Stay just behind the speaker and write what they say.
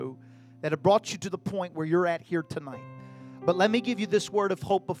that have brought you to the point where you're at here tonight. But let me give you this word of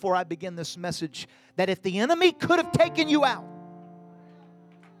hope before I begin this message, that if the enemy could have taken you out,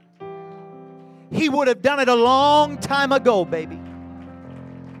 he would have done it a long time ago, baby.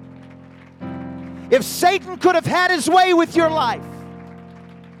 If Satan could have had his way with your life,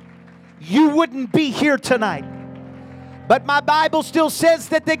 you wouldn't be here tonight. But my Bible still says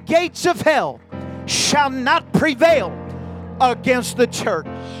that the gates of hell shall not prevail against the church.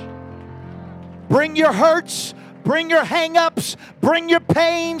 Bring your hurts, bring your hang-ups, bring your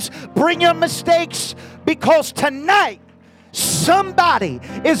pains, bring your mistakes, because tonight somebody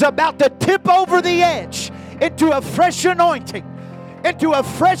is about to tip over the edge into a fresh anointing, into a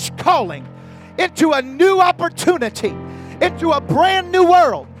fresh calling, into a new opportunity, into a brand new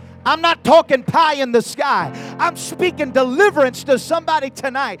world. I'm not talking pie in the sky. I'm speaking deliverance to somebody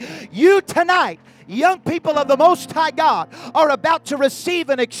tonight. You tonight, young people of the Most High God, are about to receive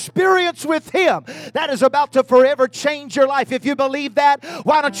an experience with Him that is about to forever change your life. If you believe that,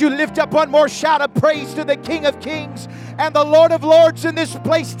 why don't you lift up one more shout of praise to the King of Kings and the Lord of Lords in this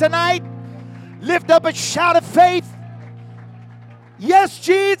place tonight? Lift up a shout of faith. Yes,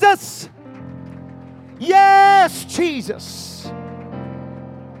 Jesus. Yes, Jesus.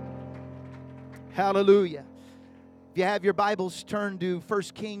 Hallelujah. If you have your Bibles, turn to 1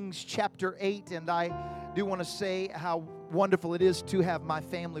 Kings chapter 8. And I do want to say how wonderful it is to have my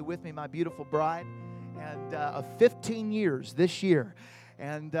family with me, my beautiful bride. And of 15 years this year.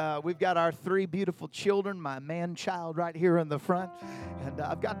 And we've got our 3 beautiful children, my man-child right here in the front. And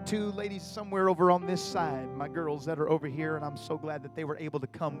I've got 2 ladies somewhere over on this side, my girls that are over here. And I'm so glad that they were able to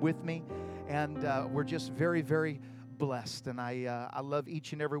come with me. And we're just very, very blessed. And I love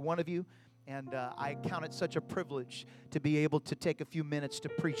each and every one of you. And I count it such a privilege to be able to take a few minutes to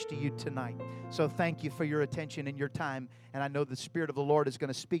preach to you tonight. So thank you for your attention and your time. And I know the Spirit of the Lord is going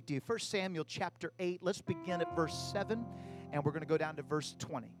to speak to you. 1 Samuel chapter 8. Let's begin at verse 7. And we're going to go down to verse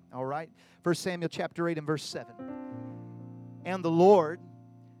 20. All right? 1 Samuel chapter 8 and verse 7. And the Lord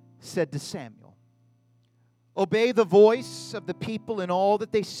said to Samuel, obey the voice of the people in all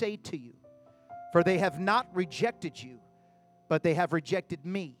that they say to you. For they have not rejected you, but they have rejected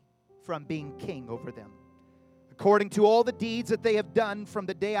me from being king over them, according to all the deeds that they have done from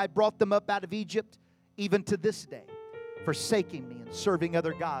the day I brought them up out of Egypt, even to this day, forsaking me and serving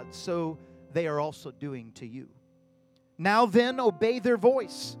other gods, so they are also doing to you. Now then, obey their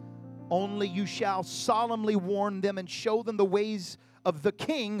voice. Only you shall solemnly warn them and show them the ways of the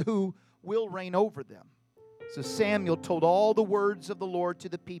king who will reign over them. So Samuel told all the words of the Lord to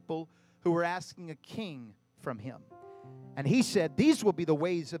the people who were asking a king from him. And he said, these will be the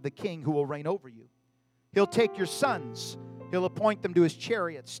ways of the king who will reign over you. He'll take your sons. He'll appoint them to his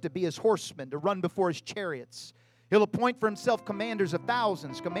chariots, to be his horsemen, to run before his chariots. He'll appoint for himself commanders of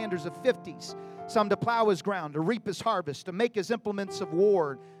thousands, commanders of 50s, some to plow his ground, to reap his harvest, to make his implements of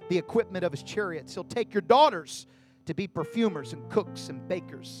war, the equipment of his chariots. He'll take your daughters to be perfumers and cooks and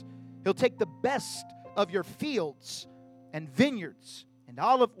bakers. He'll take the best of your fields and vineyards and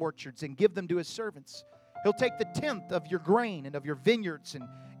olive orchards and give them to his servants. He'll take the 10th of your grain and of your vineyards and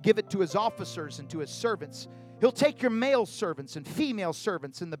give it to his officers and to his servants. He'll take your male servants and female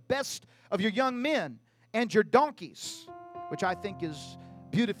servants and the best of your young men and your donkeys, which I think is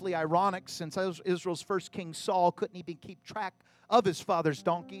beautifully ironic, since Israel's first king Saul couldn't even keep track of his father's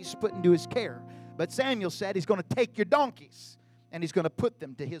donkeys put into his care. But Samuel said he's going to take your donkeys and he's going to put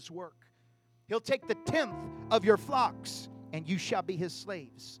them to his work. He'll take the 10th of your flocks and you shall be his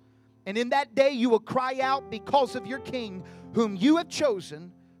slaves. And in that day you will cry out because of your king whom you have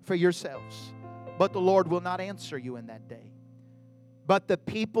chosen for yourselves. But the Lord will not answer you in that day. But the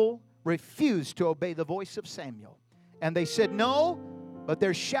people refused to obey the voice of Samuel. And they said, no, but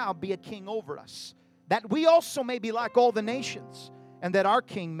there shall be a king over us, that we also may be like all the nations, and that our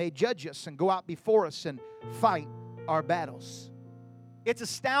king may judge us and go out before us and fight our battles. It's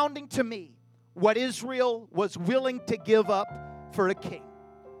astounding to me what Israel was willing to give up for a king.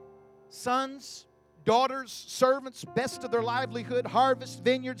 Sons, daughters, servants, best of their livelihood, harvest,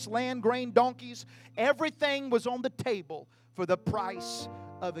 vineyards, land, grain, donkeys. Everything was on the table for the price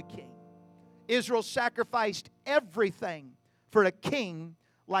of a king. Israel sacrificed everything for a king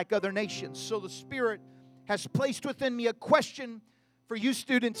like other nations. So the Spirit has placed within me a question for you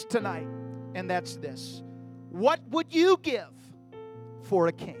students tonight, and that's this. What would you give for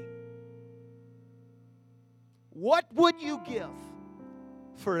a king? What would you give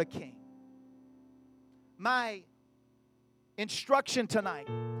for a king? My instruction tonight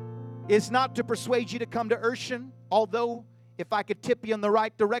is not to persuade you to come to Urshan, although if I could tip you in the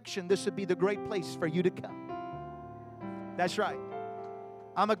right direction, this would be the great place for you to come. That's right.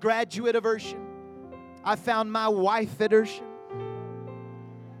 I'm a graduate of Urshan. I found my wife at Urshan.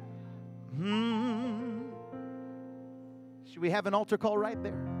 Should we have an altar call right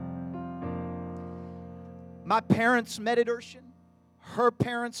there? My parents met at Urshan. Her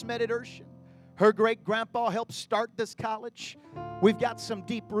parents met at Urshan. Her great-grandpa helped start this college. We've got some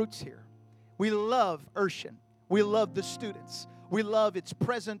deep roots here. We love Urshan. We love the students. We love its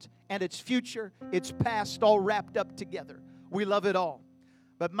present and its future, its past, all wrapped up together. We love it all.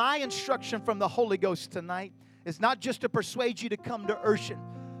 But my instruction from the Holy Ghost tonight is not just to persuade you to come to Urshan,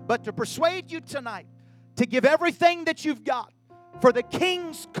 but to persuade you tonight to give everything that you've got for the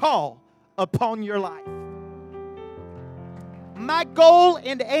King's call upon your life. My goal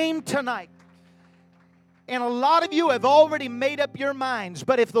and aim tonight, and a lot of you have already made up your minds,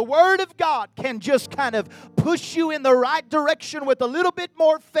 but if the Word of God can just kind of push you in the right direction with a little bit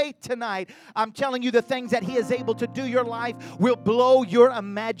more faith tonight, I'm telling you the things that He is able to do in your life will blow your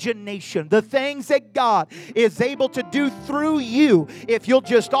imagination. The things that God is able to do through you, if you'll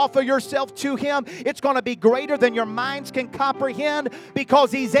just offer yourself to Him, it's going to be greater than your minds can comprehend,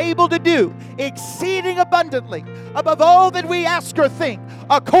 because He's able to do exceeding abundantly above all that we ask or think,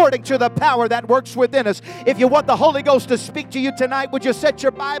 according to the power that works within us. If you want the Holy Ghost to speak to you tonight, would you set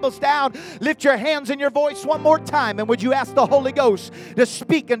your Bibles down, lift your hands and your voice one more time, and would you ask the Holy Ghost to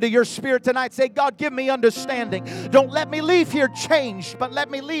speak into your spirit tonight? Say, God, give me understanding. Don't let me leave here changed, but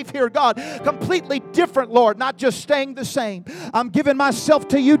let me leave here, God, completely different, Lord, not just staying the same. I'm giving myself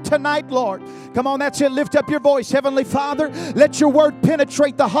to you tonight, Lord. Come on, that's it. Lift up your voice. Heavenly Father, let your word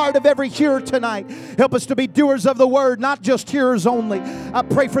penetrate the heart of every hearer tonight. Help us to be doers of the word, not just hearers only. I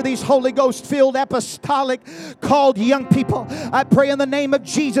pray for these Holy Ghost-filled, apostolic, called young people. I pray in the name of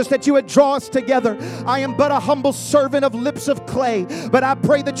Jesus that you would draw us together. I am but a humble servant of lips of clay, but I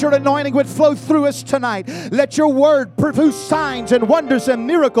pray that your anointing would flow through us tonight. Let your word produce signs and wonders and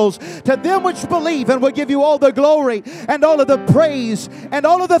miracles to them which believe, and will give you all the glory and all of the praise and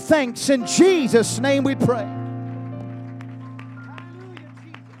all of the thanks. In Jesus' name we pray.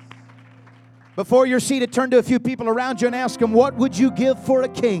 Before you're seated, turn to a few people around you and ask them, what would you give for a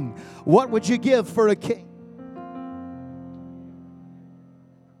king? What would you give for a king?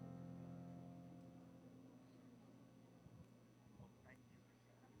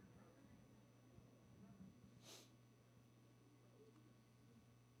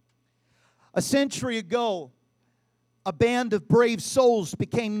 A century ago, a band of brave souls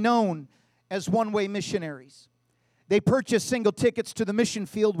became known as one-way missionaries. They purchased single tickets to the mission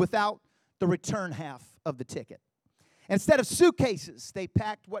field without the return half of the ticket. Instead of suitcases, they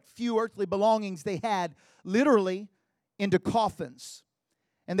packed what few earthly belongings they had literally into coffins.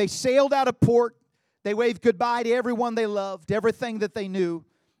 And they sailed out of port. They waved goodbye to everyone they loved, everything that they knew.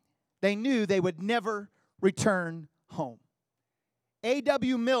 They knew they would never return home.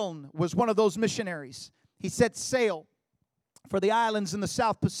 A.W. Milne was one of those missionaries. He set sail for the islands in the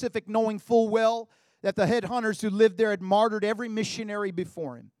South Pacific, knowing full well that the headhunters who lived there had martyred every missionary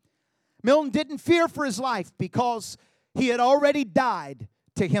before him. Milne didn't fear for his life because he had already died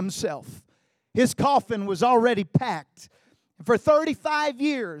to himself. His coffin was already packed. For 35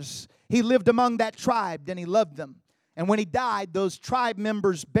 years, he lived among that tribe, and he loved them. And when he died, those tribe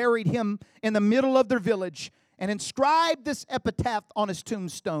members buried him in the middle of their village and inscribed this epitaph on his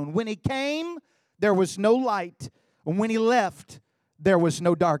tombstone. When he came, there was no light. And when he left, there was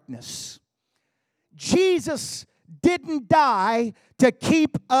no darkness. Jesus didn't die to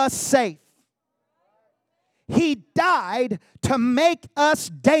keep us safe. He died to make us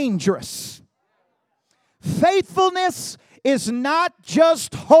dangerous. Faithfulness is not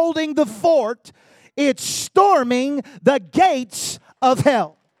just holding the fort, it's storming the gates of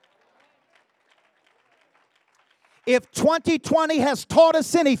hell. If 2020 has taught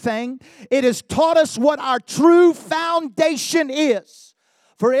us anything, it has taught us what our true foundation is.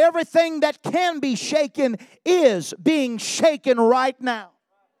 For everything that can be shaken is being shaken right now.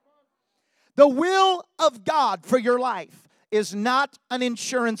 The will of God for your life is not an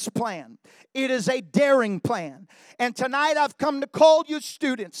insurance plan. It is a daring plan. And tonight I've come to call you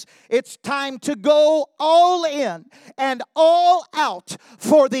students. It's time to go all in and all out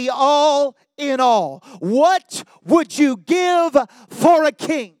for the all in all. What would you give for a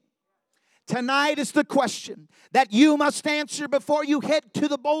king? Tonight is the question that you must answer before you head to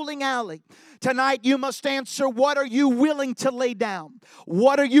the bowling alley. Tonight you must answer, what are you willing to lay down?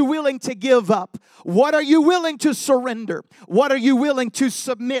 What are you willing to give up? What are you willing to surrender? What are you willing to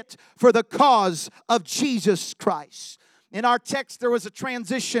submit for the cause of Jesus Christ? In our text, there was a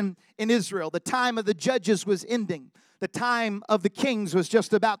transition in Israel. The time of the judges was ending. The time of the kings was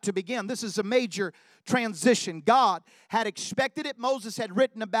just about to begin. This is a major transition. God had expected it. Moses had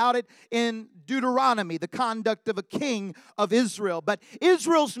written about it in Deuteronomy, the conduct of a king of Israel. But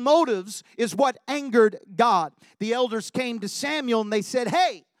Israel's motives is what angered God. The elders came to Samuel and they said,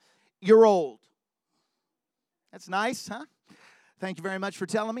 "Hey, you're old." That's nice, huh? Thank you very much for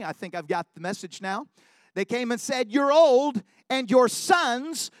telling me. I think I've got the message now. They came and said, "You're old and your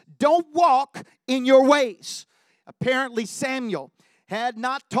sons don't walk in your ways." Apparently Samuel had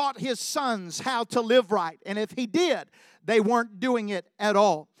not taught his sons how to live right. And if he did, they weren't doing it at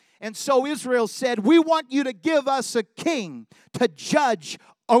all. And so Israel said, "We want you to give us a king to judge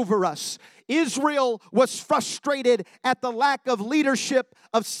over us." Israel was frustrated at the lack of leadership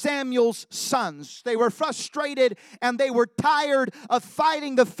of Samuel's sons. They were frustrated and they were tired of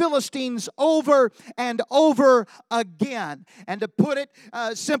fighting the Philistines over and over again. And to put it,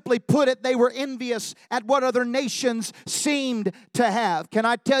 simply put it, they were envious at what other nations seemed to have. Can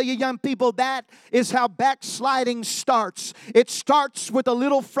I tell you, young people, that is how backsliding starts. It starts with a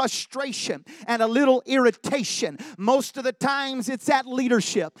little frustration and a little irritation. Most of the times it's at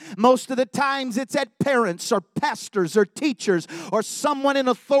leadership. Most of the times it's at parents or pastors or teachers or someone in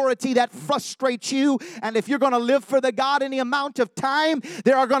authority that frustrates you. And if you're going to live for the God any amount of time,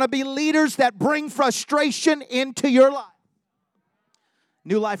 there are going to be leaders that bring frustration into your life.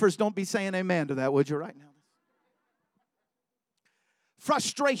 New lifers, don't be saying amen to that, would you, right now?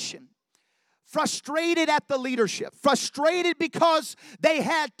 Frustration. Frustrated at the leadership. Frustrated because they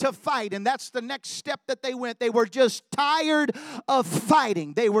had to fight. And that's the next step that they went. They were just tired of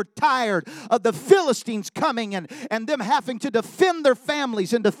fighting. They were tired of the Philistines coming and them having to defend their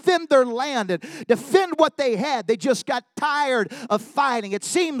families and defend their land and defend what they had. They just got tired of fighting. It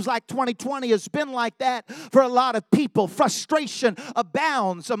seems like 2020 has been like that for a lot of people. Frustration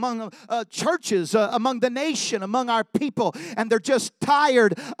abounds among churches, among the nation, among our people. And they're just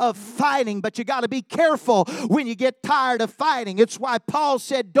tired of fighting. But you got to be careful when you get tired of fighting. It's why Paul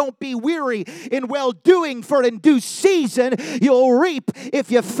said, "Don't be weary in well-doing, for in due season you'll reap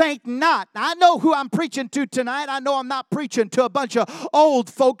if you faint not." Now, I know who I'm preaching to tonight. I know I'm not preaching to a bunch of old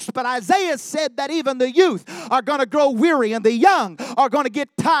folks, but Isaiah said that even the youth are going to grow weary and the young are going to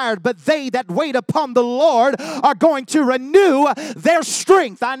get tired, but they that wait upon the Lord are going to renew their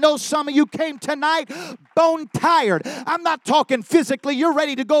strength. I know some of you came tonight bone tired. I'm not talking physically. You're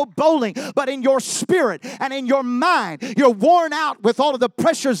ready to go bowling, but in your spirit and in your mind, you're worn out with all of the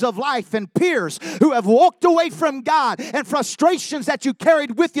pressures of life and peers who have walked away from God and frustrations that you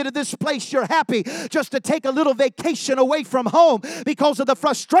carried with you to this place. You're happy just to take a little vacation away from home because of the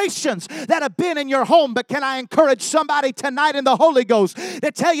frustrations that have been in your home. But can I encourage somebody tonight in the Holy Ghost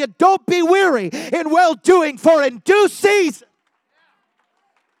to tell you, don't be weary in well-doing, for in due season.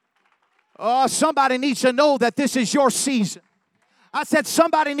 Oh, somebody needs to know that this is your season. I said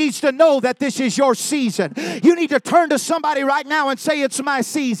somebody needs to know that this is your season. You need to turn to somebody right now and say, "It's my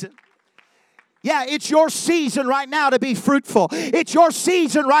season." Yeah, it's your season right now to be fruitful. It's your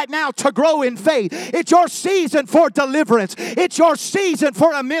season right now to grow in faith. It's your season for deliverance. It's your season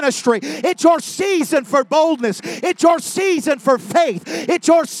for a ministry. It's your season for boldness. It's your season for faith. It's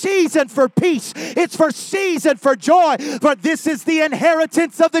your season for peace. It's for season for joy. For this is the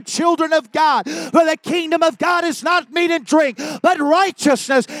inheritance of the children of God. For the kingdom of God is not meat and drink, but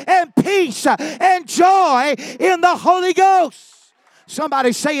righteousness and peace and joy in the Holy Ghost.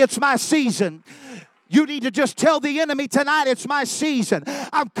 Somebody say, "It's my season." You need to just tell the enemy tonight, "It's my season.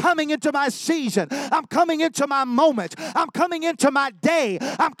 I'm coming into my season. I'm coming into my moment. I'm coming into my day.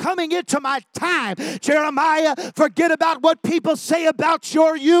 I'm coming into my time." Jeremiah, forget about what people say about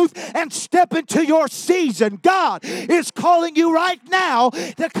your youth and step into your season. God is calling you right now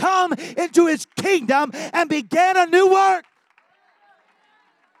to come into His kingdom and begin a new work.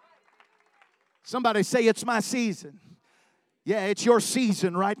 Somebody say, "It's my season." Yeah, it's your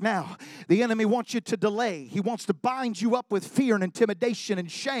season right now. The enemy wants you to delay. He wants to bind you up with fear and intimidation and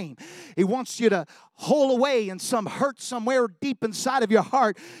shame. He wants you to hole away in some hurt somewhere deep inside of your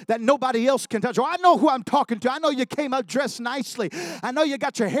heart that nobody else can touch. Oh, I know who I'm talking to. I know you came up dressed nicely. I know you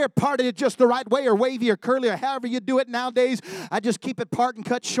got your hair parted just the right way, or wavy or curly, or however you do it nowadays. I just keep it part and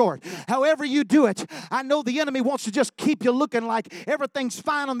cut short. However you do it, I know the enemy wants to just keep you looking like everything's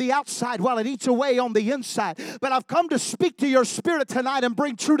fine on the outside while it eats away on the inside. But I've come to speak to your spirit tonight and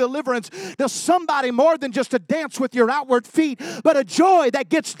bring true deliverance to somebody, more than just a dance with your outward feet, but a joy that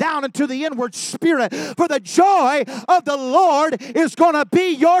gets down into the inward spirit. For the joy of the Lord is going to be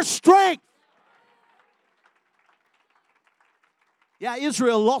your strength. Yeah,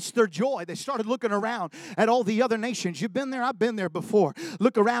 Israel lost their joy. They started looking around at all the other nations. You've been there, I've been there before.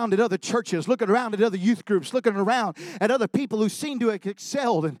 Look around at other churches, looking around at other youth groups, looking around at other people who seem to have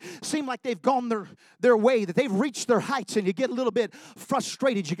excelled and seem like they've gone their way, that they've reached their heights, and you get a little bit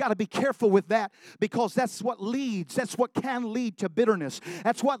frustrated. You got to be careful with that, because that's what can lead to bitterness.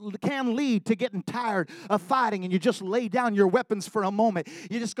 That's what can lead to getting tired of fighting, and you just lay down your weapons for a moment.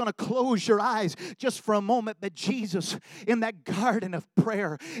 You're just going to close your eyes just for a moment. But Jesus, in that garden of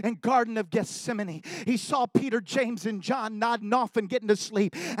prayer and garden of Gethsemane, he saw Peter, James, and John nodding off and getting to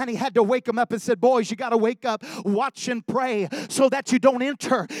sleep, and he had to wake them up and said, boys, you got to wake up, watch and pray so that you don't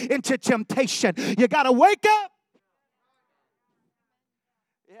enter into temptation. You got to wake up.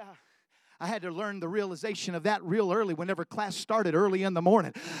 Yeah. I had to learn the realization of that real early whenever class started early in the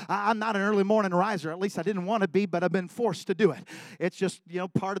morning. I'm not an early morning riser. At least I didn't want to be, but I've been forced to do it. It's just,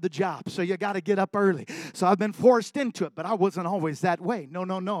 part of the job. So you got to get up early. So I've been forced into it, but I wasn't always that way. No.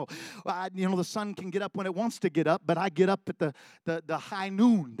 The sun can get up when it wants to get up, but I get up at the high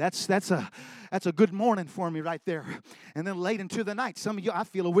noon. That's a good morning for me right there. And then late into the night, some of you, I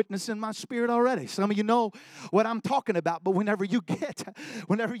feel a witness in my spirit already. Some of you know what I'm talking about, but whenever you get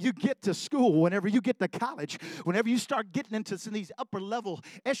to school, whenever you get to college, whenever you start getting into some of these upper level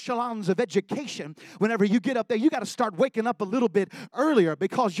echelons of education, whenever you get up there, you got to start waking up a little bit earlier,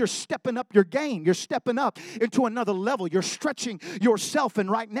 because you're stepping up your game. You're stepping up into another level. You're stretching yourself.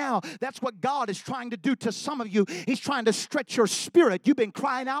 And right now, that's what God is trying to do to some of you. He's trying to stretch your spirit. You've been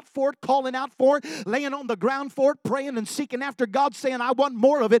crying out for it, calling out for it, laying on the ground for it, praying and seeking after God, saying, I want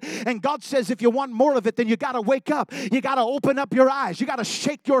more of it. And God says, if you want more of it, then you got to wake up. You got to open up your eyes. You got to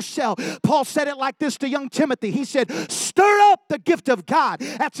shake yourself. Paul said it like this to young Timothy. He said, stir up the gift of God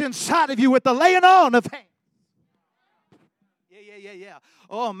that's inside of you with the laying on of hands. Yeah.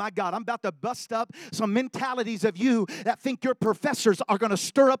 Oh, my God. I'm about to bust up some mentalities of you that think your professors are going to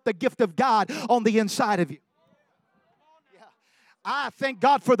stir up the gift of God on the inside of you. I thank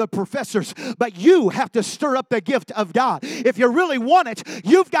God for the professors, but you have to stir up the gift of God. If you really want it,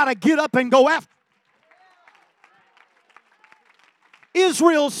 you've got to get up and go after.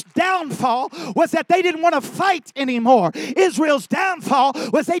 Israel's downfall was that they didn't want to fight anymore. Israel's downfall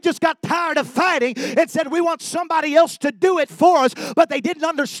was they just got tired of fighting and said, we want somebody else to do it for us. But they didn't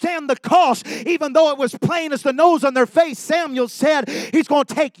understand the cost, even though it was plain as the nose on their face. Samuel said, he's going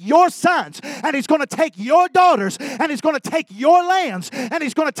to take your sons, and he's going to take your daughters, and he's going to take your lands, and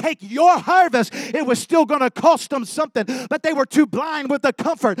he's going to take your harvest. It was still going to cost them something, but they were too blind with the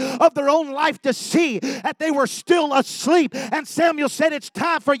comfort of their own life to see that they were still asleep. And Samuel said, it's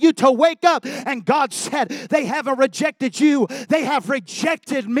time for you to wake up. And God said, they haven't rejected you, they have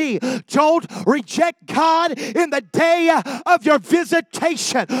rejected me. Don't reject God in the day of your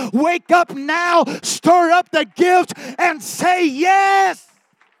visitation. Wake up now, stir up the gift, and say yes.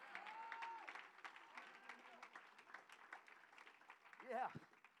 Yeah.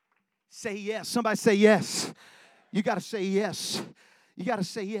 Say yes. Somebody say yes. You got to say yes. You got to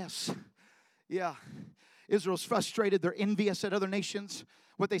say yes. Yeah. Israel's frustrated. They're envious at other nations,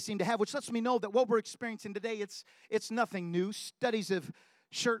 what they seem to have, which lets me know that what we're experiencing today, it's nothing new. Studies have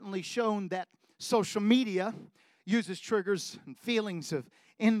certainly shown that social media uses triggers and feelings of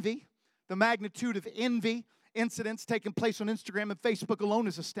envy. The magnitude of envy incidents taking place on Instagram and Facebook alone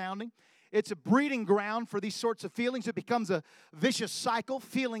is astounding. It's a breeding ground for these sorts of feelings. It becomes a vicious cycle.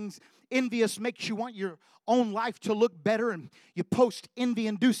 Feelings envious makes you want your own life to look better, and you post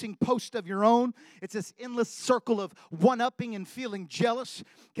envy-inducing posts of your own. It's this endless circle of one-upping and feeling jealous.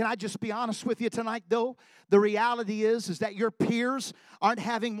 Can I just be honest with you tonight, though? The reality is that your peers aren't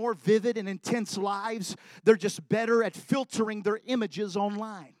having more vivid and intense lives. They're just better at filtering their images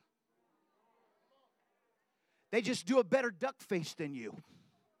online. They just do a better duck face than you.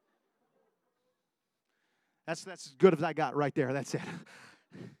 That's as good as I got right there. That's it.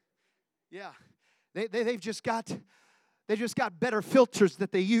 Yeah. They've just got better filters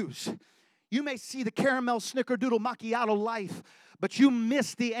that they use. You may see the caramel snickerdoodle macchiato life, but you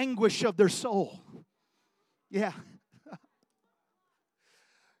miss the anguish of their soul. Yeah.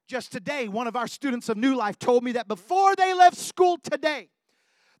 Just today, one of our students of New Life told me that before they left school today,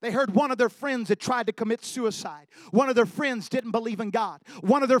 they heard one of their friends had tried to commit suicide. One of their friends didn't believe in God.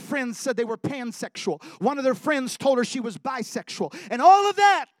 One of their friends said they were pansexual. One of their friends told her she was bisexual. And all of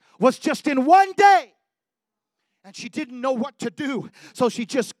that was just in one day. And she didn't know what to do. So she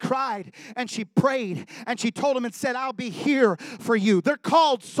just cried and she prayed and she told him and said, I'll be here for you. They're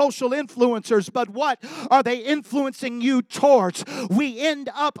called social influencers, but what are they influencing you towards? We end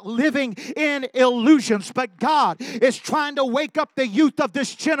up living in illusions, but God is trying to wake up the youth of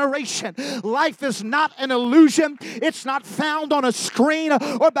this generation. Life is not an illusion. It's not found on a screen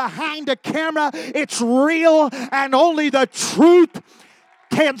or behind a camera. It's real, and only the truth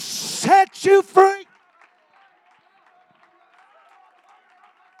can set you free.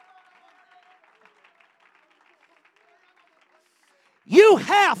 You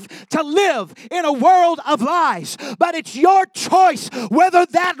have to live in a world of lies, but it's your choice whether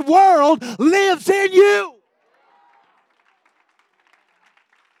that world lives in you.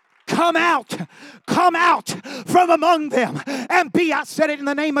 Come out from among them and be, I said it in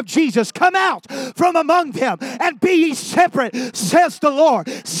the name of Jesus, come out from among them and be ye separate, says the Lord.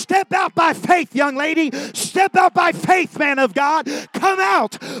 Step out by faith, young lady. Step out by faith, man of God. Come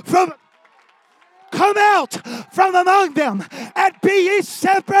out from among them and be ye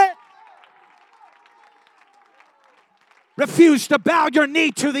separate. Refuse to bow your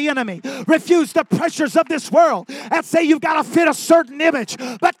knee to the enemy. Refuse the pressures of this world and say you've got to fit a certain image.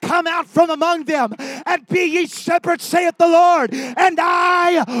 But come out from among them and be ye separate, saith the Lord, and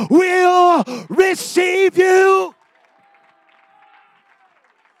I will receive you.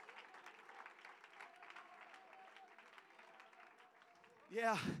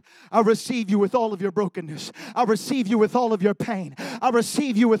 Yeah, I'll receive you with all of your brokenness. I'll receive you with all of your pain. I'll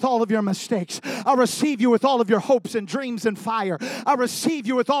receive you with all of your mistakes. I'll receive you with all of your hopes and dreams and fire. I'll receive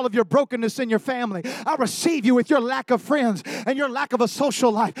you with all of your brokenness in your family. I'll receive you with your lack of friends and your lack of a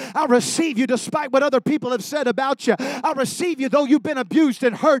social life. I'll receive you despite what other people have said about you. I'll receive you though you've been abused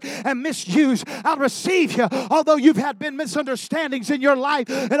and hurt and misused. I'll receive you although you've had been misunderstandings in your life,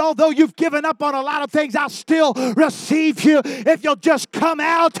 and although you've given up on a lot of things, I'll still receive you if you'll just come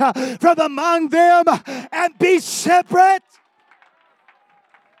out from among them and be separate.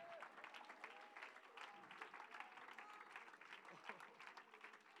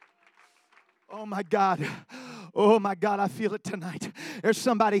 Oh my God. Oh my God, I feel it tonight. There's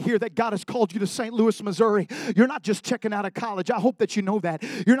somebody here that God has called you to St. Louis, Missouri. You're not just checking out a college. I hope that you know that.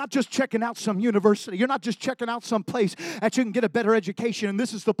 You're not just checking out some university. You're not just checking out some place that you can get a better education, and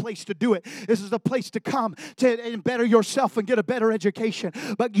this is the place to do it. This is the place to come to better yourself and get a better education.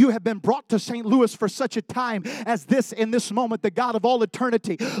 But you have been brought to St. Louis for such a time as this. In this moment, the God of all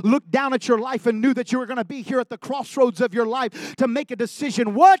eternity looked down at your life and knew that you were going to be here at the crossroads of your life to make a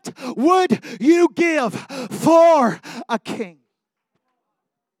decision. What would you give for a king?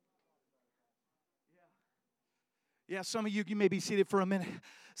 Yeah, some of you may be seated for a minute.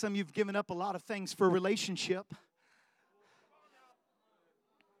 Some of you have given up a lot of things for a relationship.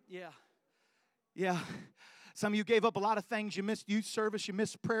 Yeah. Some of you gave up a lot of things. You missed youth service. You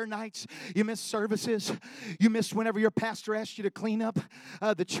missed prayer nights. You missed services. You missed whenever your pastor asked you to clean up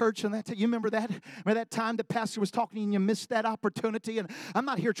the church. And you remember that? Remember that time the pastor was talking to you and you missed that opportunity? And I'm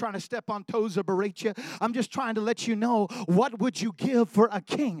not here trying to step on toes or berate you. I'm just trying to let you know, what would you give for a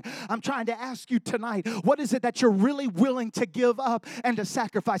king? I'm trying to ask you tonight, what is it that you're really willing to give up and to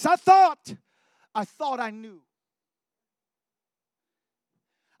sacrifice? I thought I knew.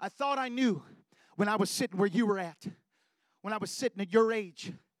 I thought I knew. When I was sitting where you were at, when I was sitting at your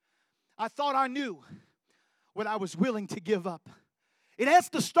age, I thought I knew what I was willing to give up. It has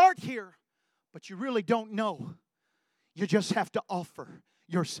to start here, but you really don't know. You just have to offer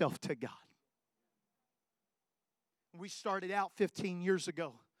yourself to God. We started out 15 years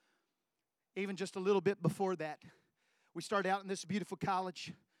ago, even just a little bit before that. We started out in this beautiful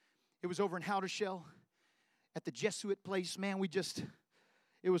college. It was over in Howdershell at the Jesuit place. Man,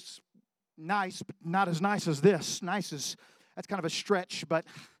 it was nice, but not as nice as this. That's kind of a stretch, but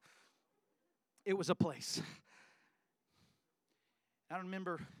it was a place. I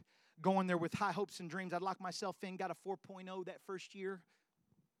remember going there with high hopes and dreams. I'd lock myself in, got a 4.0 that first year.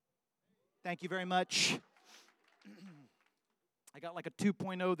 Thank you very much. I got like a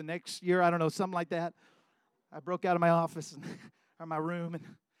 2.0 the next year. I don't know, something like that. I broke out of my office or my room,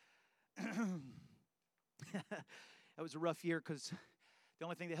 and that was a rough year because the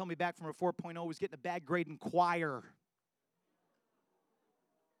only thing that held me back from a 4.0 was getting a bad grade in choir.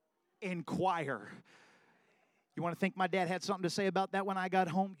 You want to think my dad had something to say about that when I got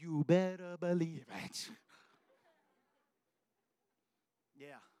home? You better believe it.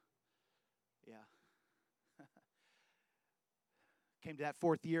 Yeah. Came to that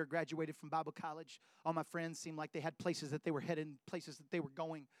fourth year, graduated from Bible college. All my friends seemed like they had places that they were heading, places that they were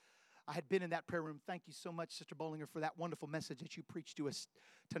going. I had been in that prayer room. Thank you so much, Sister Bollinger, for that wonderful message that you preached to us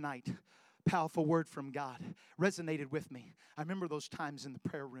tonight. Powerful word from God. Resonated with me. I remember those times in the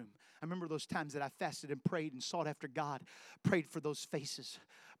prayer room. I remember those times that I fasted and prayed and sought after God. Prayed for those faces.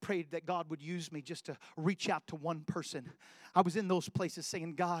 Prayed that God would use me just to reach out to one person. I was in those places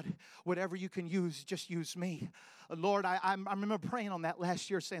saying, God, whatever you can use, just use me. Lord, I remember praying on that last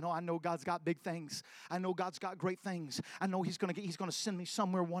year saying, I know God's got big things. I know God's got great things. I know He's going to send me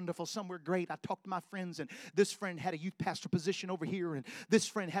somewhere wonderful, somewhere great. I talked to my friends, and this friend had a youth pastor position over here, and this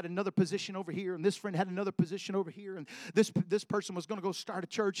friend had another position over here, and this friend had another position over here, and this person was going to go start a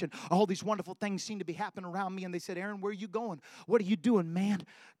church, and all these wonderful things seemed to be happening around me. And they said, Aaron, where are you going? What are you doing, man?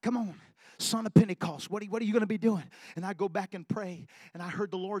 Come on. Son of Pentecost, what are you going to be doing? And I go back and pray, and I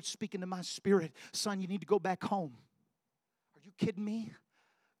heard the Lord speaking to my spirit, son, you need to go back home. Are you kidding me?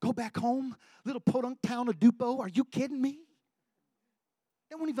 Go back home? Little podunk town of Dupo? Are you kidding me?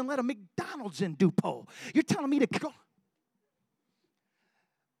 They won't even let a McDonald's in Dupo. You're telling me to go?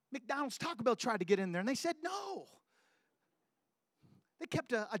 McDonald's, Taco Bell tried to get in there, and they said no. They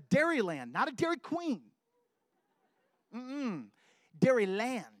kept a Dairyland, not a Dairy Queen.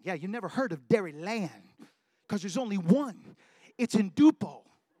 Dairyland. Yeah, you never heard of Dairyland because there's only one. It's in Dupo.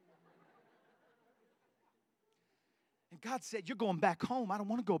 And God said, you're going back home. I don't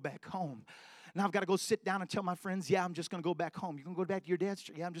want to go back home. Now I've got to go sit down and tell my friends, yeah, I'm just going to go back home. You're going to go back to your dad's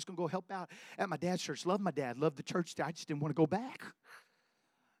church? Yeah, I'm just going to go help out at my dad's church. Love my dad. Love the church there. I just didn't want to go back.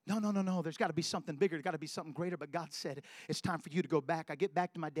 No. There's got to be something bigger. There's got to be something greater. But God said, it's time for you to go back. I get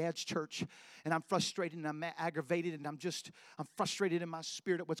back to my dad's church, and I'm frustrated, and I'm aggravated, and I'm frustrated in my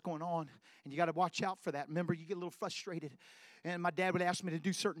spirit at what's going on. And you got to watch out for that. Remember, you get a little frustrated. And my dad would ask me to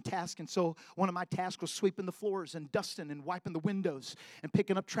do certain tasks. And so one of my tasks was sweeping the floors and dusting and wiping the windows and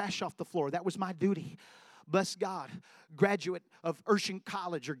picking up trash off the floor. That was my duty. Bless God. Graduate of Urshan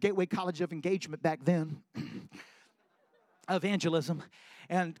College, or Gateway College of Engagement back then. Evangelism,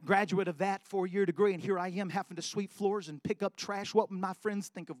 and graduate of that 4-year degree, and here I am having to sweep floors and pick up trash. What would my friends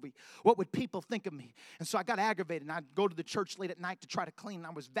think of me? What would people think of me? And so I got aggravated, and I'd go to the church late at night to try to clean, and I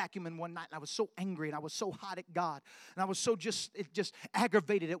was vacuuming one night, and I was so angry, and I was so hot at God, and I was so just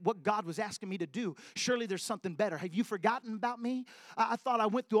aggravated at what God was asking me to do. Surely there's something better. Have you forgotten about me? I thought I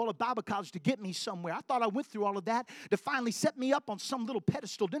went through all of Bible college to get me somewhere. I thought I went through all of that to finally set me up on some little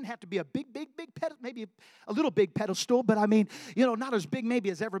pedestal. Didn't have to be a big pedestal, maybe a little big pedestal, but I mean, not as big maybe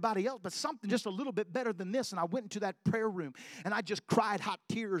as everybody else, but something just a little bit better than this. And I went into that prayer room, and I just cried hot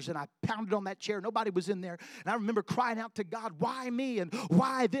tears, and I pounded on that chair. Nobody was in there. And I remember crying out to God, why me, and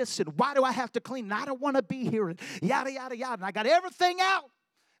why this, and why do I have to clean, and I don't want to be here, and yada, yada, yada. And I got everything out.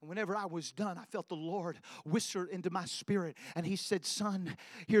 And whenever I was done, I felt the Lord whisper into my spirit. And He said, son,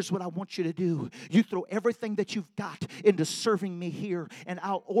 here's what I want you to do. You throw everything that you've got into serving me here, and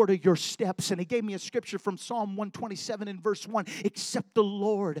I'll order your steps. And He gave me a scripture from Psalm 127 in verse 1. Except the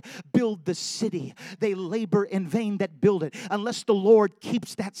Lord build the city, they labor in vain that build it. Unless the Lord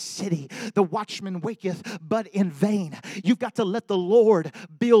keeps that city, the watchman waketh but in vain. You've got to let the Lord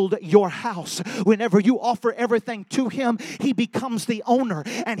build your house. Whenever you offer everything to Him, He becomes the owner.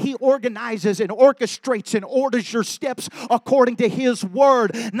 And He organizes and orchestrates and orders your steps according to His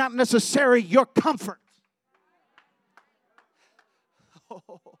word, not necessarily your comfort.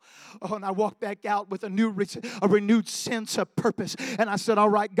 And I walked back out with a renewed sense of purpose. And I said, all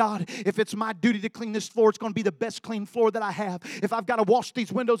right, God, if it's my duty to clean this floor, it's going to be the best clean floor that I have. If I've got to wash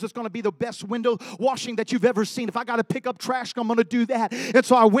these windows, it's going to be the best window washing that you've ever seen. If I got to pick up trash, I'm going to do that. And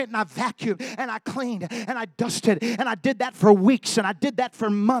so I went and I vacuumed and I cleaned and I dusted. And I did that for weeks and I did that for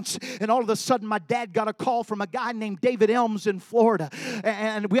months. And all of a sudden, my dad got a call from a guy named David Elms in Florida.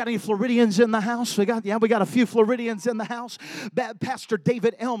 And we got any Floridians in the house? We got a few Floridians in the house. Pastor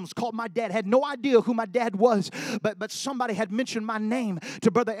David Elms called my dad. Had no idea who my dad was, but somebody had mentioned my name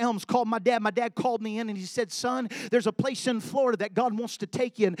to Brother Elms. Called my dad. My dad called me in and he said, son, there's a place in Florida that God wants to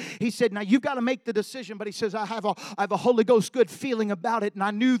take you. And he said, now you've got to make the decision. But he says, I have a Holy Ghost good feeling about it. And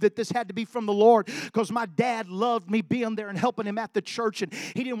I knew that this had to be from the Lord because my dad loved me being there and helping him at the church. And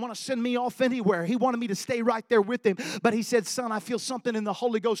he didn't want to send me off anywhere. He wanted me to stay right there with him. But he said, son, I feel something in the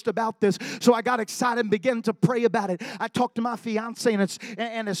Holy Ghost about this. So I got excited and began to pray about it. I talked to my fiance,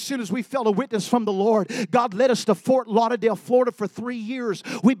 and as soon as we felt a witness from the Lord, God led us to Fort Lauderdale, Florida for 3 years.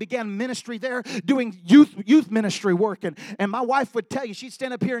 We began ministry there, doing youth ministry work. And my wife would tell you, she'd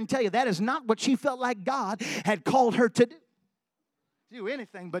stand up here and tell you, that is not what she felt like God had called her to do. do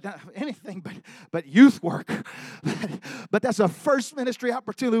anything but youth work. But that's the first ministry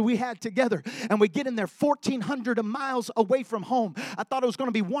opportunity we had together, and we get in there 1,400 miles away from home. I thought it was going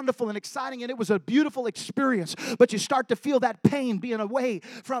to be wonderful and exciting, and it was a beautiful experience. But you start to feel that pain being away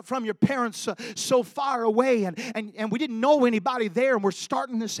from your parents, so far away, and we didn't know anybody there, and we're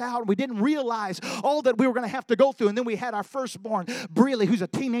starting this out, and we didn't realize all that we were going to have to go through. And then we had our firstborn, Breely, who's a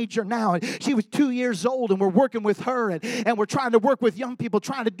teenager now, and she was 2 years old, and we're working with her, and we're trying to work with young people,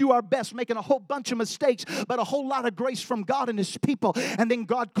 trying to do our best, making a whole bunch of mistakes, but a whole lot of grace from God and His people. And then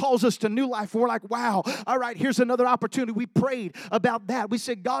God calls us to New Life. We're like, wow, all right, here's another opportunity. We prayed about that. We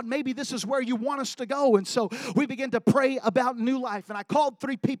said, God, maybe this is where you want us to go. And so we began to pray about New Life. And I called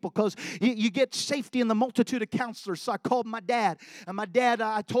 3 people because you get safety in the multitude of counselors. So I called my dad. And my dad,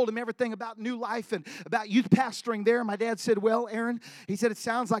 I told him everything about New Life and about youth pastoring there. My dad said, well, Aaron, he said, it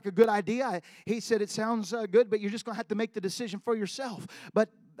sounds like a good idea. He said, it sounds good, but you're just going to have to make the decision for yourself. But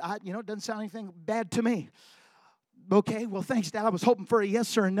it doesn't sound anything bad to me. Okay, well, thanks, Dad. I was hoping for a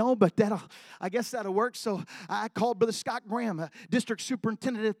yes or a no, but I guess that'll work. So I called Brother Scott Graham, district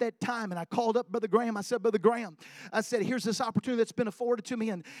superintendent at that time, and I called up Brother Graham. I said, Brother Graham, I said, here's this opportunity that's been afforded to me,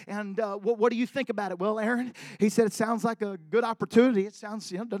 and what do you think about it? Well, Aaron, he said, it sounds like a good opportunity. It sounds,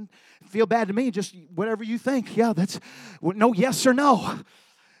 doesn't feel bad to me. Just whatever you think. Yeah, that's no yes or no.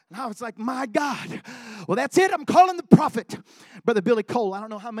 And I was like, my God. Well, that's it. I'm calling the prophet, Brother Billy Cole. I don't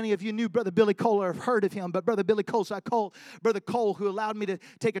know how many of you knew Brother Billy Cole or have heard of him, but Brother Billy Cole. So I called Brother Cole, who allowed me to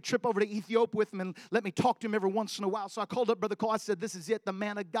take a trip over to Ethiopia with him and let me talk to him every once in a while. So I called up Brother Cole. I said, this is it, the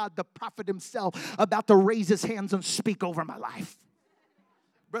man of God, the prophet himself, about to raise his hands and speak over my life.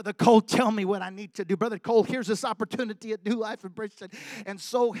 Brother Cole, tell me what I need to do. Brother Cole, here's this opportunity at New Life in Bridgeton, and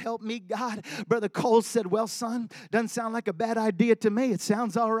so help me God. Brother Cole said, well, son, doesn't sound like a bad idea to me. It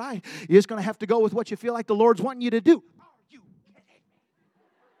sounds all right. You're just going to have to go with what you feel like the Lord's wanting you to do. Are you kidding me?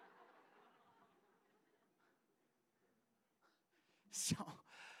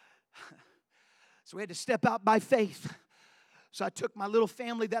 So we had to step out by faith. So I took my little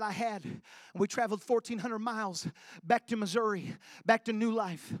family that I had, and we traveled 1,400 miles back to Missouri, back to New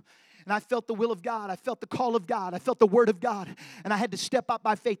Life. And I felt the will of God. I felt the call of God. I felt the word of God. And I had to step out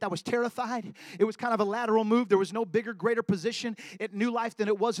by faith. I was terrified. It was kind of a lateral move. There was no bigger, greater position at New Life than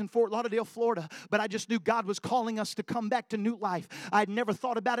it was in Fort Lauderdale, Florida. But I just knew God was calling us to come back to New Life. I had never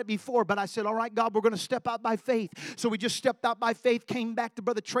thought about it before, but I said, all right, God, we're going to step out by faith. So we just stepped out by faith, came back to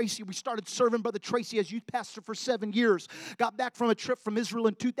Brother Tracy. We started serving Brother Tracy as youth pastor for 7 years. Got back from a trip from Israel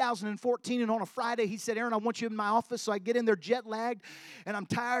in 2014, and on a Friday, he said, Aaron, I want you in my office. So I get in there jet lagged, and I'm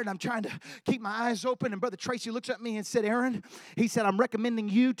tired, and I'm trying to keep my eyes open. And Brother Tracy looks at me and said, Aaron, he said, I'm recommending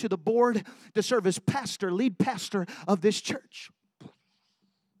you to the board to serve as pastor, lead pastor of this church.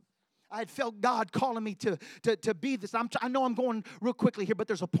 I had felt God calling me to be this. I know I'm going real quickly here, but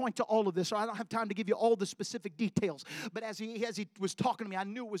there's a point to all of this, so I don't have time to give you all the specific details. But as he was talking to me, I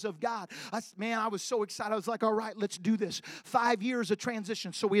knew it was of God. I was so excited. I was like, all right, let's do this. 5 years of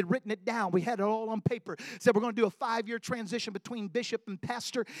transition. So we had written it down. We had it all on paper. Said we're going to do a 5-year transition between bishop and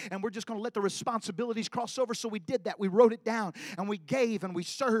pastor, and we're just going to let the responsibilities cross over. So we did that. We wrote it down, and we gave, and we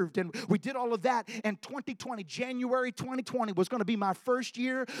served, and we did all of that. And January 2020 was going to be my first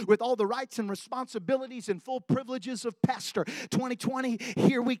year with all the rights and responsibilities and full privileges of pastor. 2020,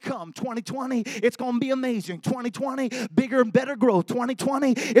 here we come. 2020, it's going to be amazing. 2020, bigger and better growth.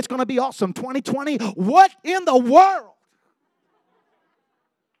 2020, it's going to be awesome. 2020, what in the world?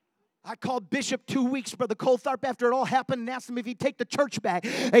 I called Bishop 2 weeks, Brother Coltharp, after it all happened, and asked him if he'd take the church back.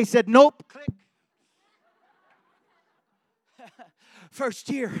 He said, nope. Click. First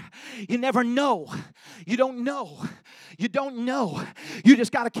year, you never know. You don't know. You don't know. You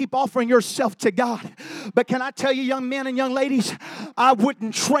just got to keep offering yourself to God. But can I tell you, young men and young ladies, I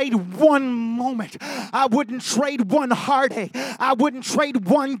wouldn't trade one moment. I wouldn't trade one heartache. I wouldn't trade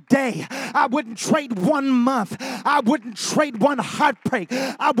one day. I wouldn't trade 1 month. I wouldn't trade one heartbreak.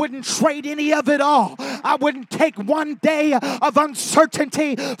 I wouldn't trade any of it all. I wouldn't take one day of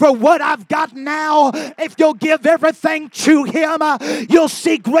uncertainty for what I've got now. If you'll give everything to Him, you'll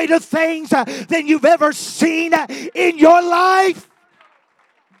see greater things than you've ever seen in your life.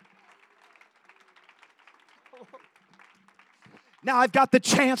 Now I've got the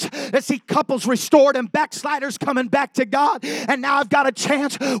chance to see couples restored and backsliders coming back to God. And now I've got a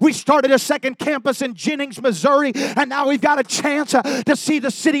chance. We started a second campus in Jennings, Missouri. And now we've got a chance to see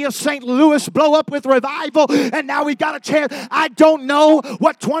the city of St. Louis blow up with revival. And now we've got a chance. I don't know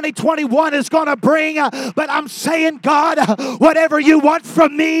what 2021 is going to bring. But I'm saying, God, whatever you want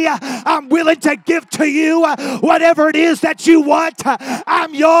from me, I'm willing to give to you. Whatever it is that you want,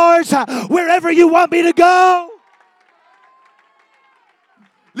 I'm yours. Wherever you want me to go.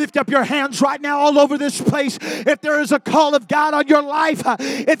 Lift up your hands right now all over this place. If there is a call of God on your life,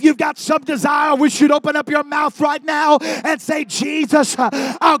 if you've got some desire, we should open up your mouth right now and say, Jesus,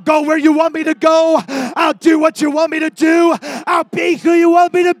 I'll go where you want me to go. I'll do what you want me to do. I'll be who you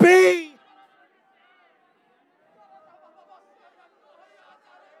want me to be.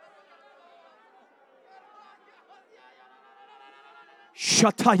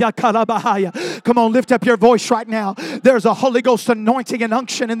 Come on, lift up your voice right now. There's a Holy Ghost anointing and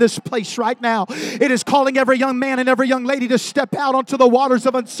unction in this place right now. It is calling every young man and every young lady to step out onto the waters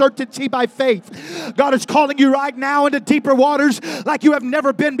of uncertainty by faith. God is calling you right now into deeper waters like you have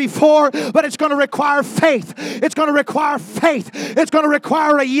never been before, but it's going to require faith. It's going to require faith. It's going to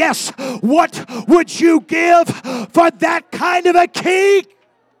require a yes. What would you give for that kind of a king?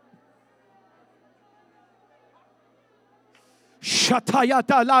 Come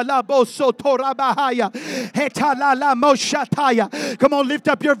on, lift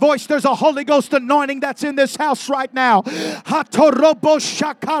up your voice. There's a Holy Ghost anointing that's in this house right now.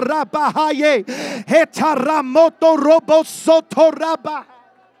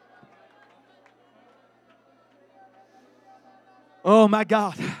 Oh my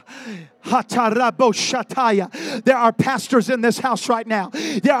God. There are pastors in this house right now.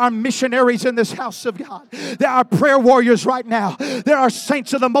 There are missionaries in this house of God. There are prayer warriors right now. There are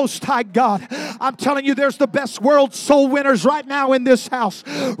saints of the Most High God. I'm telling you, there's the best world soul winners right now in this house.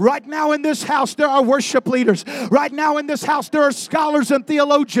 Right now in this house, there are worship leaders. Right now in this house, there are scholars and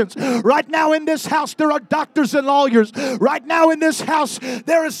theologians. Right now in this house, there are doctors and lawyers. Right now in this house,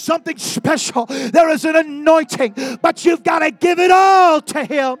 there is something special. There is an anointing, but you've got to give it all to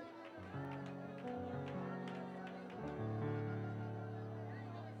Him.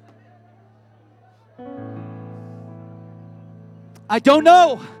 I don't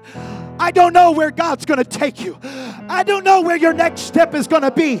know. I don't know where God's going to take you. I don't know where your next step is going to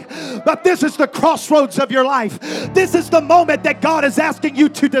be. But this is the crossroads of your life. This is the moment that God is asking you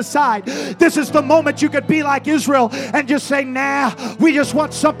to decide. This is the moment you could be like Israel and just say, nah, we just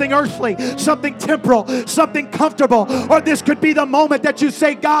want something earthly, something temporal, something comfortable. Or this could be the moment that you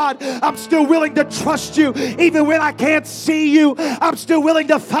say, God, I'm still willing to trust you even when I can't see you. I'm still willing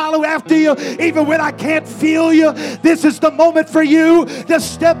to follow after you even when I can't feel you. This is the moment for you to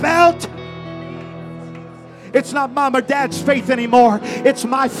step out. It's not mom or dad's faith anymore. It's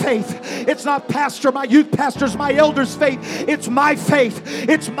my faith. It's not pastor, my youth pastors, my elders' faith. It's my faith.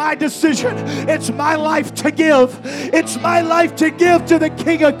 It's my decision. It's my life to give. It's my life to give to the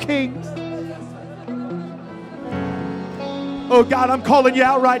King of Kings. Oh God, I'm calling you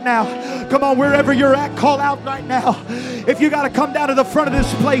out right now. Come on, wherever you're at, call out right now. If you got to come down to the front of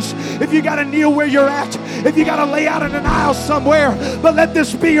this place, if you got to kneel where you're at, if you got to lay out in an aisle somewhere, but let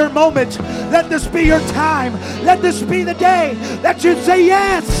this be your moment. Let this be your time. Let this be the day that you say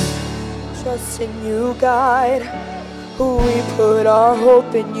yes. Trust in you, God. We put our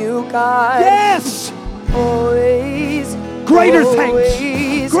hope in you, God. Yes. Always. Greater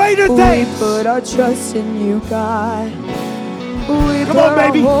things. Greater things. We put our trust in you, God. Come on,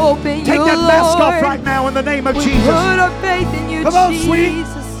 baby. Take that mask off right now in the name of Jesus. Put our faith in you, come on, sweetie.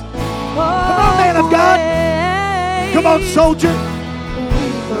 Come on, man of God. Come on, soldier. We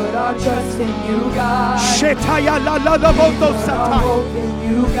put our trust in you, God. Hope in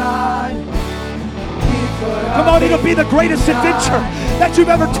you, God. Come on, it'll be the greatest adventure that you've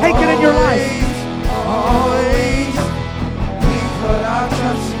ever taken in your life. Always, we put our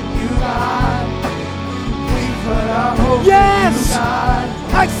trust in you, God. We put our hope yes. in you, God.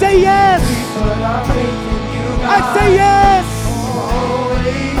 I say yes. We put our faith in you, God. I say yes.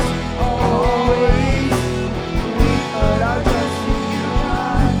 Always, always, we put our trust in you,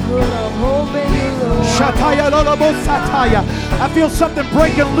 God. Put our hope in you, Lord. I feel something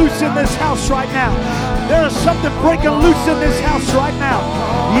breaking loose in this house right now. There is something breaking loose in this house right now.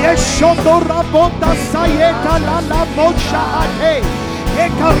 Yes,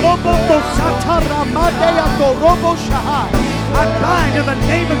 I bind in the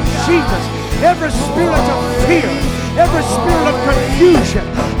name of Jesus every spirit of fear, every spirit of confusion.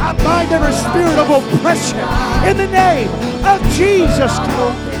 I bind every spirit of oppression in the name of Jesus.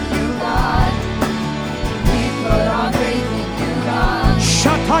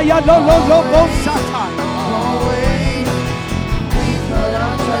 Shataya lo lo lo lo satai. Always, we put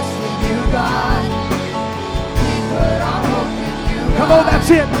our trust in you, God. We put our hope in you, God. Come on, that's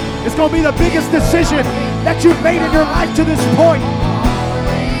it. It's going to be the biggest decision that you've made in your life to this point.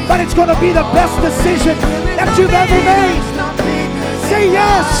 But it's going to be the best decision that you've ever made. Say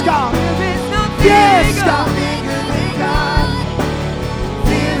yes, God. Yes, God.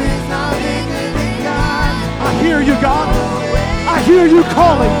 I hear you, God. I I hear you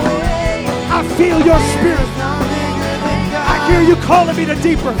calling. I feel your spirit. I hear you calling me to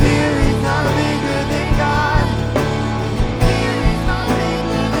deeper. Fear is not bigger than God. Fear is not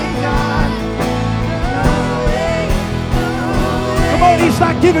bigger than God. No way, no way. Come on, he's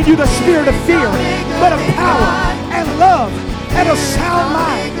not giving you the spirit of fear, but of power and love and a sound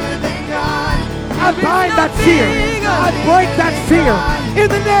mind. I bind that fear. I break that fear in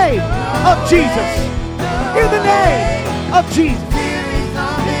the name of Jesus. In the name of Jesus. Fear is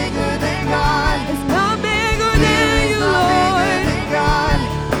not bigger than God. It's not bigger than Fear is you, not bigger Lord. than God.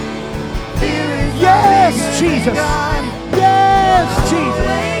 Fear is not Yes, bigger Jesus. than God. Yes, Jesus.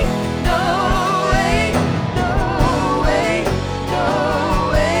 No way, no way, no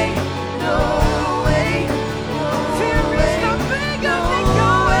way, no way, no Fear is not bigger than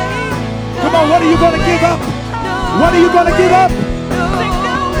God. Come on, what are you going to give up? What are you going to give up? No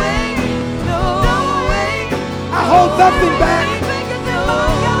way, no way. I hold nothing back.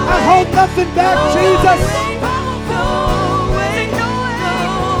 I hold nothing back, Jesus.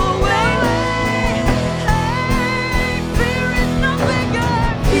 Fear is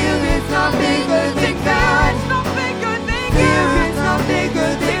not bigger than God. Fear is not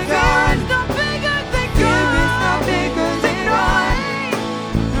bigger than God. Fear is not bigger than God.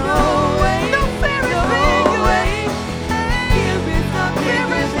 No way, no way. Fear is not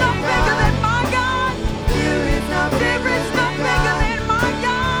bigger than God. Fear is not bigger than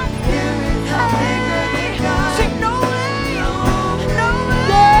God. Fear is not bigger than God.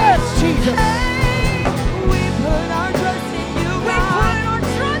 Yes, Jesus. We put our trust in you, God.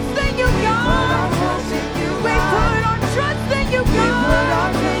 We put our trust in you, God. All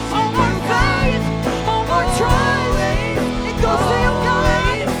our faith, all our trust, it goes to you,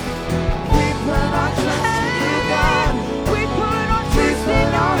 God. We put our trust in you, God. We put our We trust put in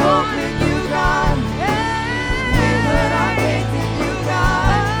you, our hope in you, God. We put our faith in you,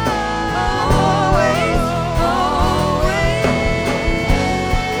 God. Always, always.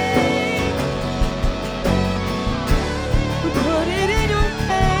 We put it in your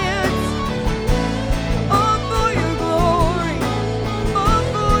hands. All for your glory. All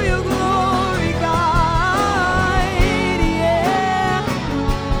for your glory, God. Yeah.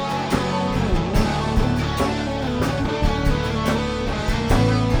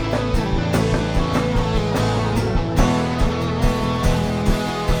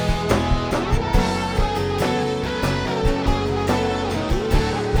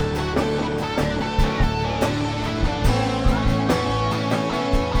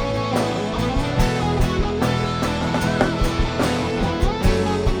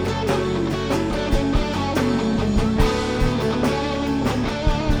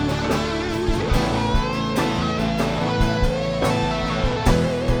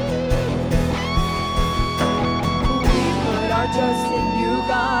 We put our trust in you,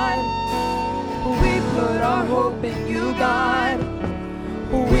 God. We put our hope in you, God.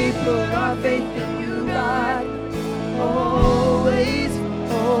 We put our faith in you, God. Always,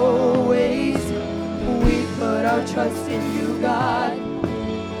 always. We put our trust in you, God.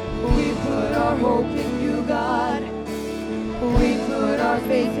 We put our hope in you, God. We put our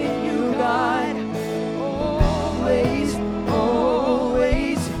faith in you, God. Always,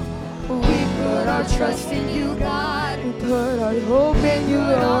 always. We put our trust in you, God. We put our hope in you,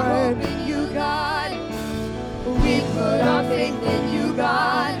 Lord. We put our faith in you,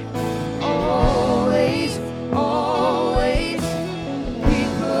 God. Always, always. We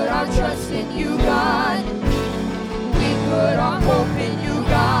put our trust in you, God. We put our hope in you,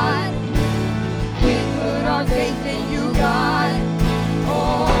 God. We put our faith in you, God.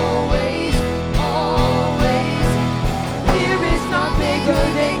 Always, always. Fear is not bigger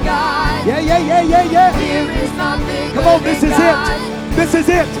than God. Yeah. Fear is not bigger Come on, this than is God. it. This is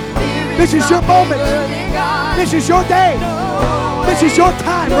it. Fear This is not your moment. bigger than God. This is your day. This is your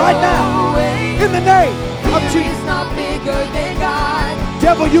time right now. In the name of Fear Jesus. is not bigger than God.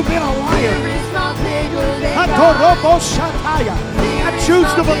 Devil, you've been a Fear liar. is not bigger than God. Antorobo Shataya. I choose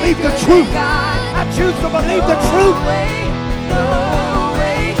to believe the truth. I choose to believe the truth. No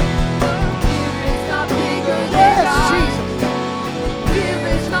way. Fear is not bigger than Yes, God. Jesus. Fear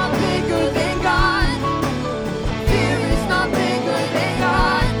is not bigger than God. Fear is not bigger than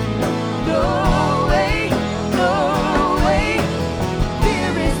God. No way, no way.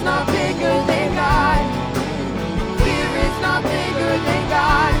 Fear is not bigger than God. Fear is not bigger than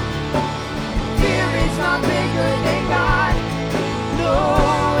God. Fear is not bigger than God. No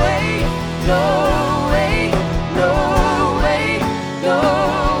way, no way, no way,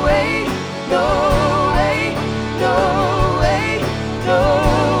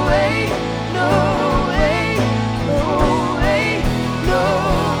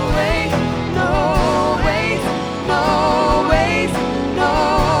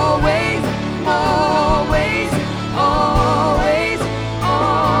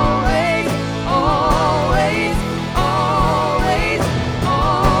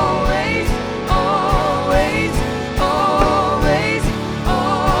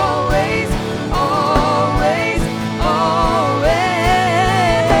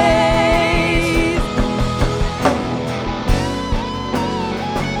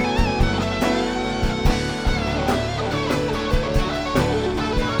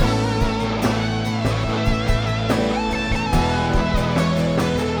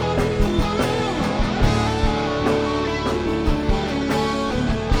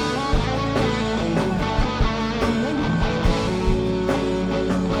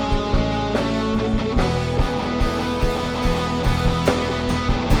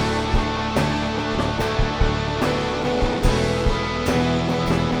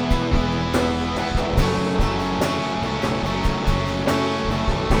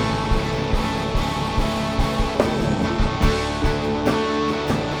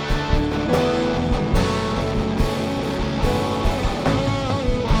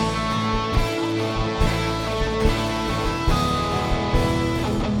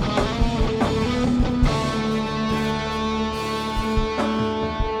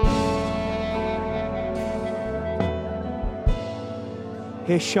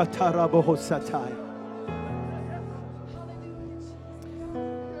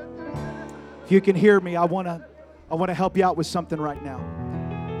 If you can hear me, I want to help you out with something right now.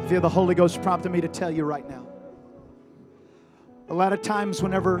 I feel the Holy Ghost prompting me to tell you right now. A lot of times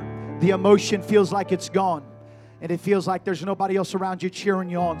whenever the emotion feels like it's gone and it feels like there's nobody else around you cheering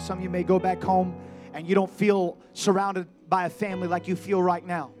you on, some of you may go back home and you don't feel surrounded by a family like you feel right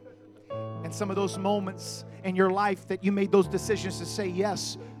now. And some of those moments in your life that you made those decisions to say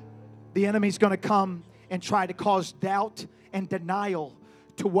yes, the enemy's going to come and try to cause doubt and denial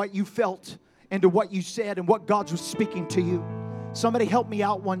to what you felt and to what you said and what God was speaking to you. Somebody helped me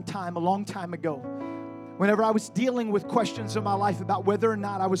out one time, a long time ago, whenever I was dealing with questions in my life about whether or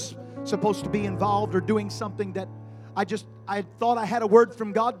not I was supposed to be involved or doing something that I thought I had a word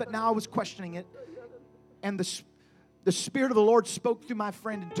from God, but now I was questioning it. And the Spirit of the Lord spoke through my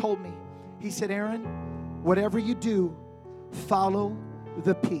friend and told me, he said, Aaron, whatever you do, follow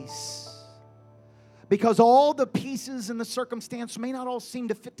the peace. Because all the pieces in the circumstance may not all seem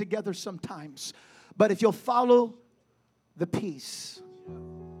to fit together sometimes. But if you'll follow the peace.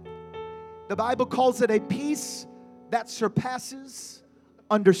 The Bible calls it a peace that surpasses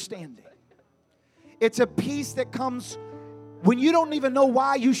understanding. It's a peace that comes when you don't even know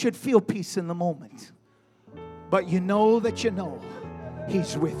why you should feel peace in the moment. But you know that you know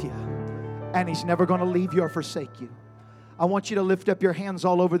He's with you. And He's never going to leave you or forsake you. I want you to lift up your hands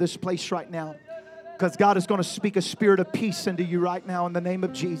all over this place right now. Because God is going to speak a spirit of peace into you right now in the name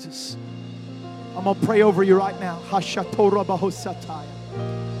of Jesus. I'm going to pray over you right now.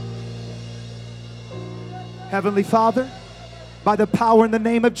 Heavenly Father, by the power in the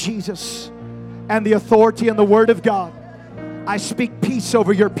name of Jesus and the authority and the Word of God, I speak peace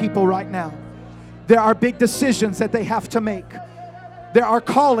over your people right now. There are big decisions that they have to make. There are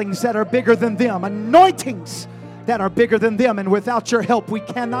callings that are bigger than them, anointings that are bigger than them, and without your help we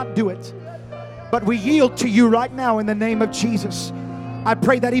cannot do it. But we yield to you right now in the name of Jesus. I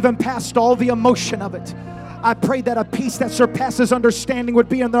pray that even past all the emotion of it, I pray that a peace that surpasses understanding would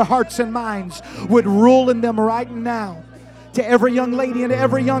be in their hearts and minds, would rule in them right now. To every young lady and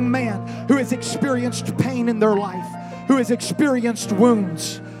every young man who has experienced pain in their life, who has experienced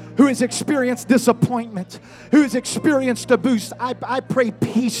wounds, who has experienced disappointment, who has experienced abuse, I pray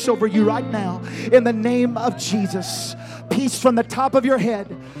peace over you right now in the name of Jesus. Peace from the top of your head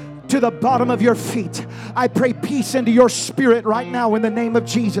to the bottom of your feet. I pray peace into your spirit right now in the name of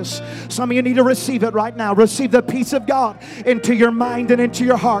Jesus. Some of you need to receive it right now. Receive the peace of God into your mind and into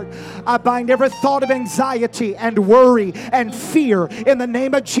your heart. I bind every thought of anxiety and worry and fear. In the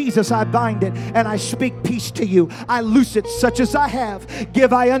name of Jesus, I bind it and I speak peace to you. I loose it such as I have.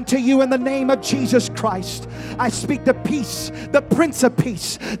 Give I unto you in the name of Jesus Christ. I speak the peace, the Prince of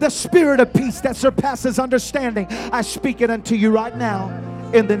Peace, the Spirit of peace that surpasses understanding. I speak it unto you right now.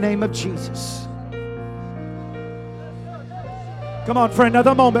 In the name of Jesus. Come on, for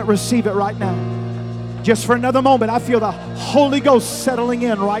another moment, receive it right now. Just for another moment, I feel the Holy Ghost settling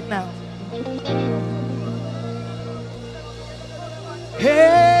in right now.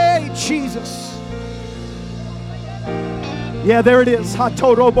 Hey, Jesus. Yeah, there it is.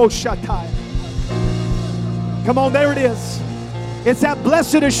 Hatorobo Shatai. Come on, there it is. It's that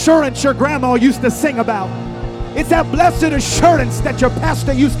blessed assurance your grandma used to sing about. It's that blessed assurance that your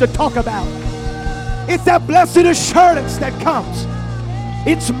pastor used to talk about. It's that blessed assurance that comes.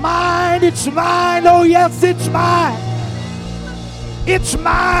 It's mine, oh yes, it's mine. It's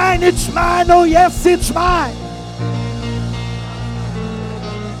mine, oh yes, it's mine.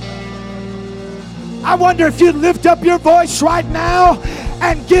 I wonder if you'd lift up your voice right now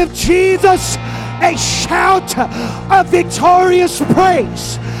and give Jesus a shout of victorious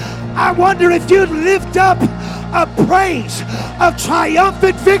praise. I wonder if you'd lift up a praise of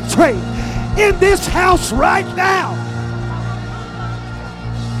triumphant victory in this house right now.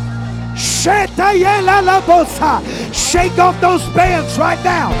 Shake off those bands right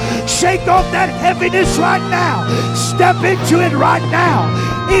now. Shake off that heaviness right now. Step into it right now.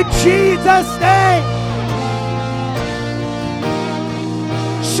 In Jesus' name.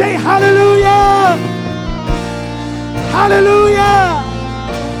 Say hallelujah. Hallelujah.